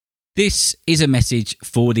This is a message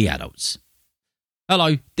for the adults.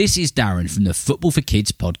 Hello, this is Darren from the Football for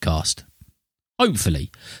Kids podcast. Hopefully,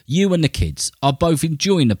 you and the kids are both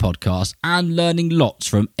enjoying the podcast and learning lots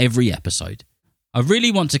from every episode. I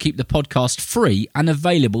really want to keep the podcast free and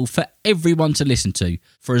available for everyone to listen to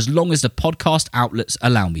for as long as the podcast outlets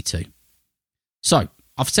allow me to. So,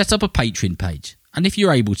 I've set up a Patreon page, and if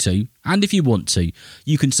you're able to, and if you want to,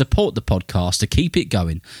 you can support the podcast to keep it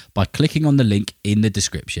going by clicking on the link in the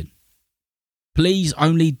description. Please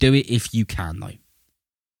only do it if you can though.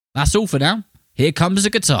 That's all for now. Here comes the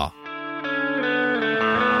guitar.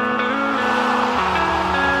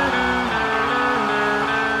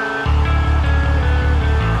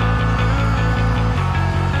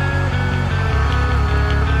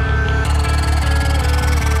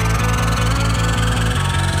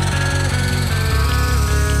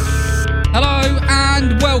 Hello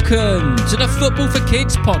and welcome to the Football for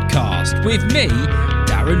Kids podcast with me,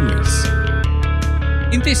 Darren Rees.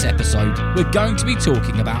 In this episode, we're going to be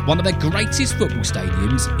talking about one of the greatest football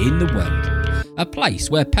stadiums in the world. A place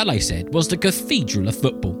where Pele said was the cathedral of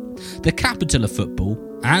football, the capital of football,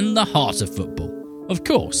 and the heart of football. Of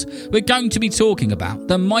course, we're going to be talking about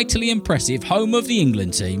the mightily impressive home of the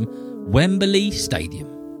England team, Wembley Stadium.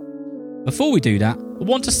 Before we do that, I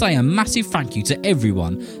want to say a massive thank you to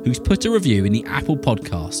everyone who's put a review in the Apple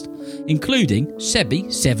podcast, including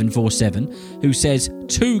Sebi747, who says,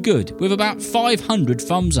 too good, with about 500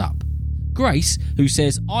 thumbs up. Grace, who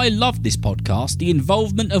says, I love this podcast, the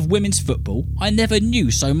involvement of women's football, I never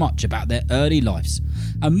knew so much about their early lives.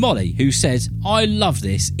 And Molly, who says, I love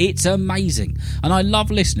this, it's amazing, and I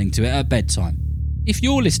love listening to it at bedtime. If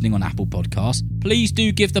you're listening on Apple Podcasts, please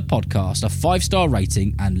do give the podcast a 5-star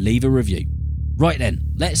rating and leave a review. Right then,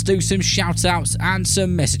 let's do some shout-outs and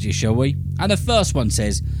some messages, shall we? And the first one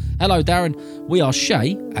says, Hello Darren, we are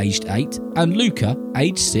Shay, aged 8, and Luca,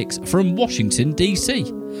 aged 6, from Washington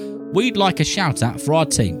DC. We'd like a shout-out for our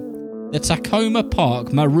team, the Tacoma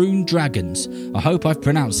Park Maroon Dragons. I hope I've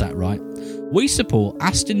pronounced that right. We support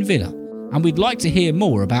Aston Villa, and we'd like to hear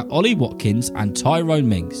more about Ollie Watkins and Tyrone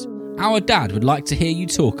Mings. Our dad would like to hear you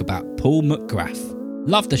talk about Paul McGrath.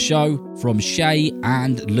 Love the show, from Shay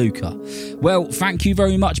and Luca. Well, thank you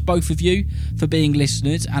very much, both of you, for being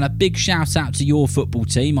listeners, and a big shout out to your football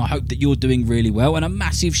team. I hope that you're doing really well, and a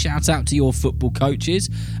massive shout out to your football coaches,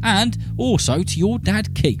 and also to your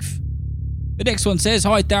dad, Keith. The next one says,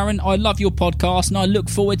 Hi Darren, I love your podcast and I look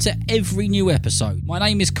forward to every new episode. My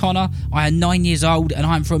name is Connor, I am 9 years old and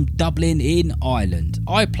I'm from Dublin in Ireland.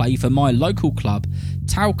 I play for my local club,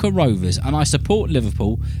 Tauca Rovers, and I support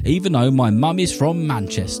Liverpool even though my mum is from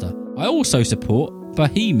Manchester. I also support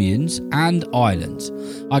Bohemians and Ireland.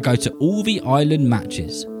 I go to all the Ireland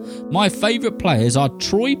matches. My favourite players are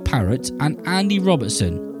Troy Parrott and Andy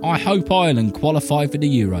Robertson. I hope Ireland qualify for the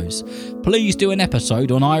Euros. Please do an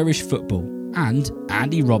episode on Irish football and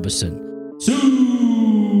Andy Robertson.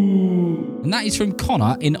 And that is from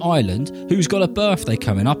Connor in Ireland, who's got a birthday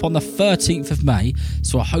coming up on the 13th of May.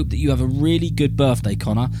 So I hope that you have a really good birthday,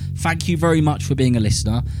 Connor. Thank you very much for being a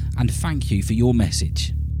listener, and thank you for your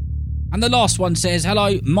message. And the last one says,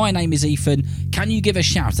 Hello, my name is Ethan. Can you give a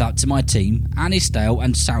shout out to my team, Annisdale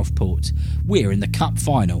and Southport? We're in the cup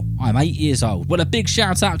final. I'm 8 years old. Well, a big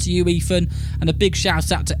shout out to you, Ethan, and a big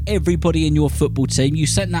shout out to everybody in your football team. You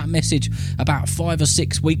sent that message about 5 or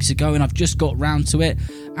 6 weeks ago and I've just got round to it.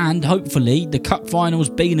 And hopefully the cup final's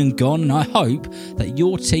been and gone, and I hope that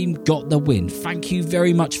your team got the win. Thank you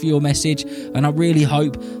very much for your message, and I really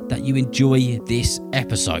hope that you enjoy this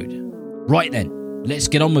episode. Right then. Let's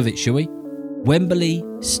get on with it, shall we? Wembley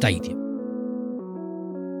Stadium.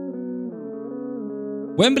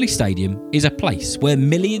 Wembley Stadium is a place where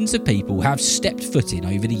millions of people have stepped foot in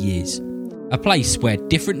over the years. A place where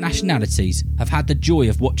different nationalities have had the joy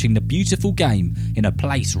of watching the beautiful game in a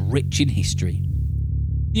place rich in history.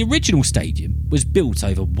 The original stadium was built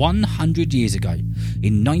over 100 years ago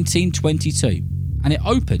in 1922, and it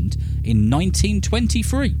opened in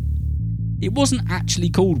 1923. It wasn't actually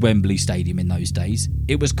called Wembley Stadium in those days,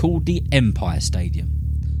 it was called the Empire Stadium.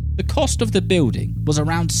 The cost of the building was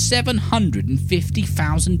around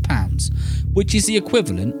 £750,000, which is the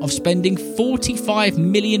equivalent of spending £45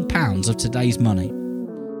 million of today's money.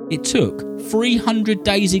 It took 300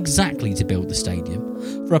 days exactly to build the stadium.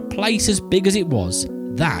 For a place as big as it was,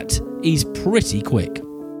 that is pretty quick.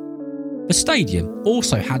 The stadium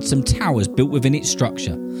also had some towers built within its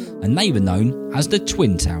structure, and they were known as the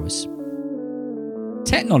Twin Towers.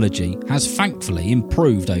 Technology has thankfully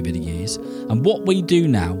improved over the years, and what we do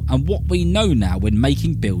now and what we know now when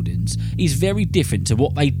making buildings is very different to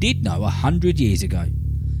what they did know 100 years ago.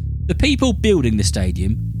 The people building the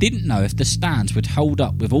stadium didn't know if the stands would hold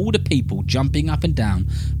up with all the people jumping up and down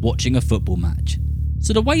watching a football match.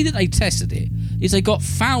 So the way that they tested it is they got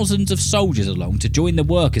thousands of soldiers along to join the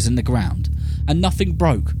workers in the ground, and nothing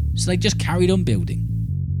broke, so they just carried on building.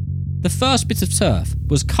 The first bit of turf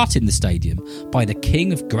was cut in the stadium by the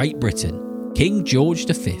King of Great Britain, King George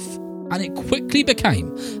V, and it quickly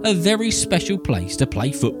became a very special place to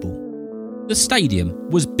play football. The stadium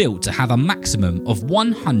was built to have a maximum of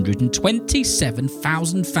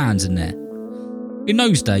 127,000 fans in there. In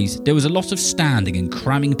those days, there was a lot of standing and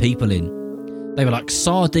cramming people in. They were like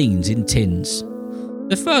sardines in tins.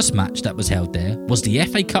 The first match that was held there was the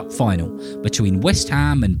FA Cup final between West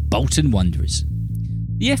Ham and Bolton Wanderers.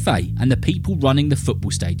 The FA and the people running the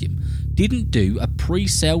football stadium didn't do a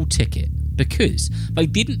pre-sale ticket because they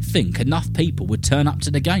didn't think enough people would turn up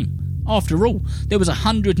to the game. After all, there was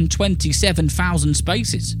 127,000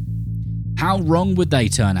 spaces. How wrong would they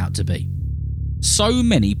turn out to be? So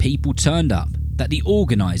many people turned up that the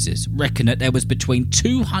organisers reckon that there was between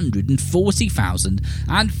 240,000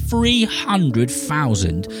 and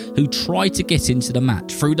 300,000 who tried to get into the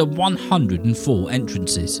match through the 104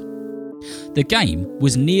 entrances. The game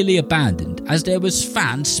was nearly abandoned as there was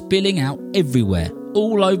fans spilling out everywhere,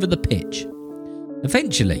 all over the pitch.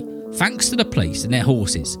 Eventually, thanks to the police and their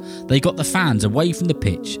horses, they got the fans away from the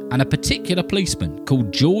pitch, and a particular policeman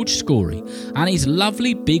called George Scory and his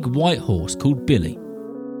lovely big white horse called Billy.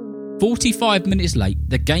 45 minutes late,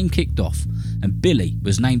 the game kicked off, and Billy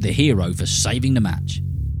was named the hero for saving the match.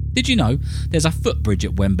 Did you know there's a footbridge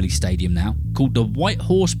at Wembley Stadium now called the White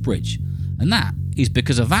Horse Bridge, and that is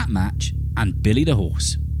because of that match and Billy the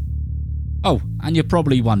horse. Oh, and you're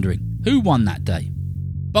probably wondering, who won that day?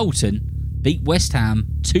 Bolton beat West Ham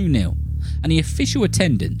 2-0, and the official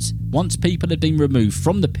attendance, once people had been removed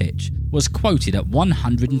from the pitch, was quoted at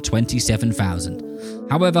 127,000.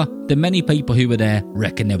 However, the many people who were there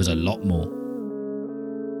reckon there was a lot more.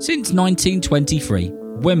 Since 1923,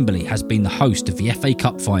 Wembley has been the host of the FA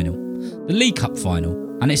Cup final, the League Cup final,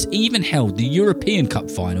 and it's even held the European Cup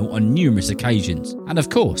final on numerous occasions. And of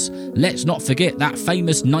course, let's not forget that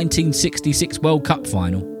famous 1966 World Cup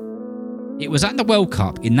final. It was at the World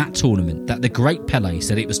Cup in that tournament that the great Pelé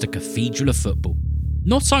said it was the cathedral of football.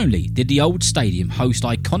 Not only did the old stadium host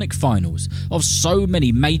iconic finals of so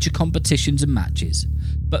many major competitions and matches,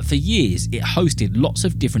 but for years it hosted lots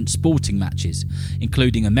of different sporting matches,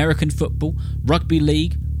 including American football, rugby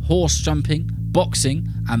league, horse jumping, boxing,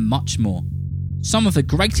 and much more. Some of the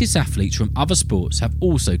greatest athletes from other sports have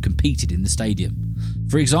also competed in the stadium.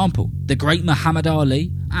 For example, the great Muhammad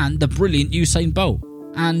Ali and the brilliant Usain Bolt,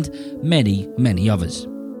 and many, many others.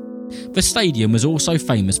 The stadium was also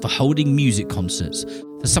famous for holding music concerts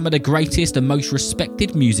for some of the greatest and most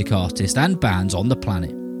respected music artists and bands on the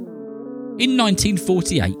planet. In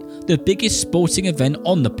 1948, the biggest sporting event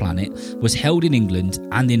on the planet was held in England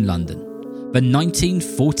and in London, the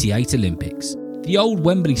 1948 Olympics. The old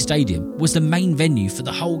Wembley Stadium was the main venue for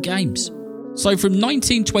the whole games. So from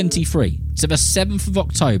 1923 to the 7th of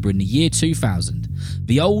October in the year 2000,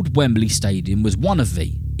 the old Wembley Stadium was one of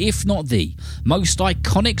the, if not the, most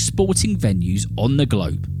iconic sporting venues on the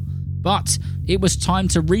globe. But it was time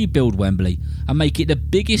to rebuild Wembley and make it the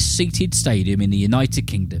biggest seated stadium in the United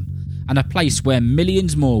Kingdom, and a place where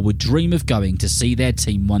millions more would dream of going to see their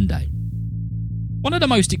team one day. One of the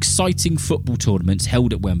most exciting football tournaments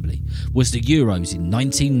held at Wembley was the Euros in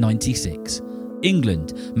 1996.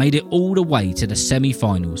 England made it all the way to the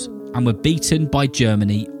semi-finals and were beaten by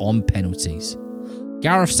Germany on penalties.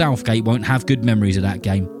 Gareth Southgate won't have good memories of that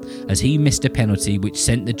game, as he missed a penalty which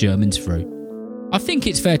sent the Germans through. I think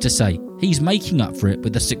it's fair to say he's making up for it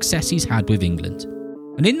with the success he's had with England.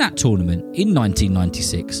 And in that tournament, in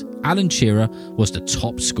 1996, Alan Shearer was the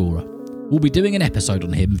top scorer. We'll be doing an episode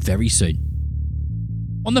on him very soon.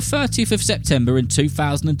 On the 30th of September in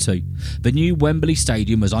 2002, the new Wembley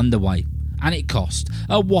Stadium was underway, and it cost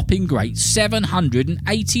a whopping great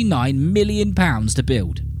 £789 million to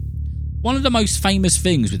build. One of the most famous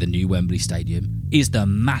things with the new Wembley Stadium is the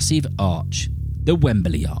massive arch, the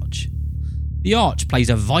Wembley Arch. The arch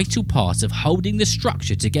plays a vital part of holding the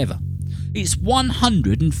structure together. It's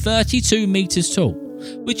 132 metres tall,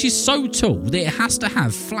 which is so tall that it has to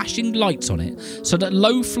have flashing lights on it so that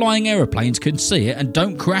low-flying aeroplanes can see it and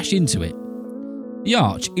don't crash into it. The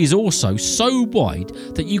arch is also so wide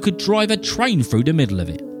that you could drive a train through the middle of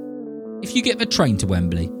it. If you get the train to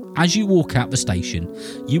Wembley, as you walk out the station,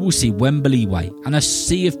 you will see Wembley Way and a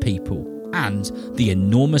sea of people and the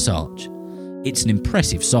enormous arch. It's an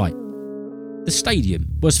impressive sight. The stadium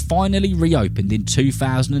was finally reopened in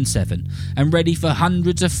 2007 and ready for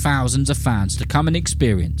hundreds of thousands of fans to come and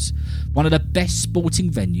experience one of the best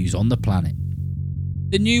sporting venues on the planet.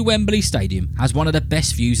 The new Wembley Stadium has one of the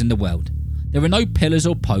best views in the world. There are no pillars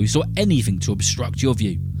or posts or anything to obstruct your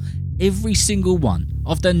view. Every single one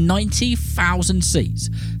of the 90,000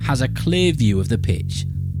 seats has a clear view of the pitch.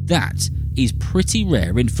 That is pretty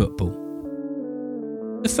rare in football.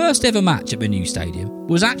 The first ever match at the new stadium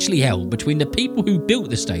was actually held between the people who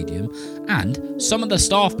built the stadium and some of the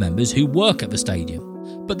staff members who work at the stadium.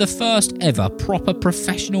 But the first ever proper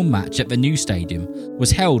professional match at the new stadium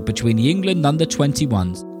was held between the England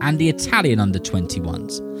under-21s and the Italian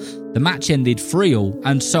under-21s. The match ended 3-3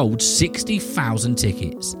 and sold 60,000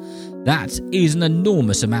 tickets. That is an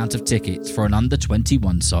enormous amount of tickets for an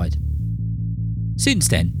under-21 side. Since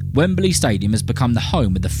then, Wembley Stadium has become the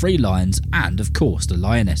home of the Three Lions and, of course, the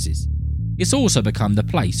Lionesses. It's also become the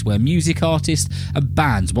place where music artists and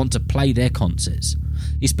bands want to play their concerts.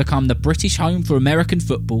 It's become the British home for American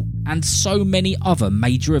football and so many other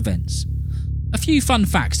major events. A few fun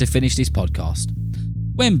facts to finish this podcast.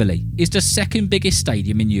 Wembley is the second biggest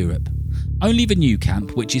stadium in Europe. Only the Nou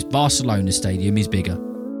Camp, which is Barcelona's stadium, is bigger.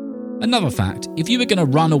 Another fact, if you were going to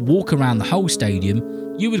run or walk around the whole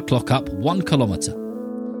stadium, you would clock up 1 kilometre.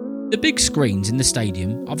 The big screens in the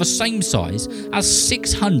stadium are the same size as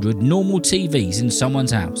 600 normal TVs in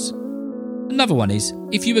someone's house. Another one is,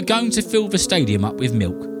 if you were going to fill the stadium up with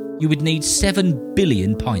milk, you would need 7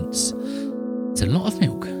 billion pints. It's a lot of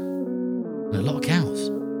milk. And a lot of cows.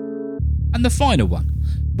 And the final one,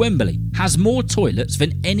 Wembley has more toilets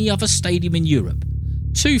than any other stadium in Europe.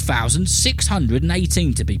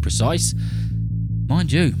 2,618 to be precise.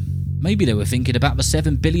 Mind you, maybe they were thinking about the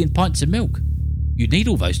 7 billion pints of milk. You'd need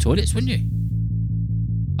all those toilets, wouldn't you?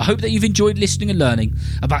 I hope that you've enjoyed listening and learning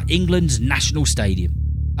about England's national stadium.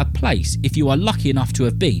 A place, if you are lucky enough to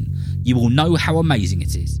have been, you will know how amazing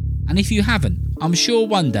it is. And if you haven't, I'm sure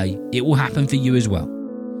one day it will happen for you as well.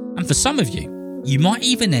 And for some of you, you might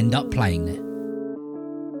even end up playing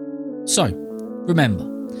there. So, remember,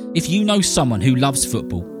 if you know someone who loves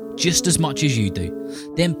football just as much as you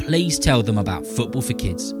do, then please tell them about Football for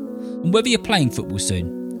Kids. And whether you're playing football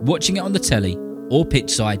soon, watching it on the telly, or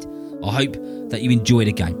pitch side, I hope that you enjoy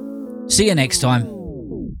the game. See you next time.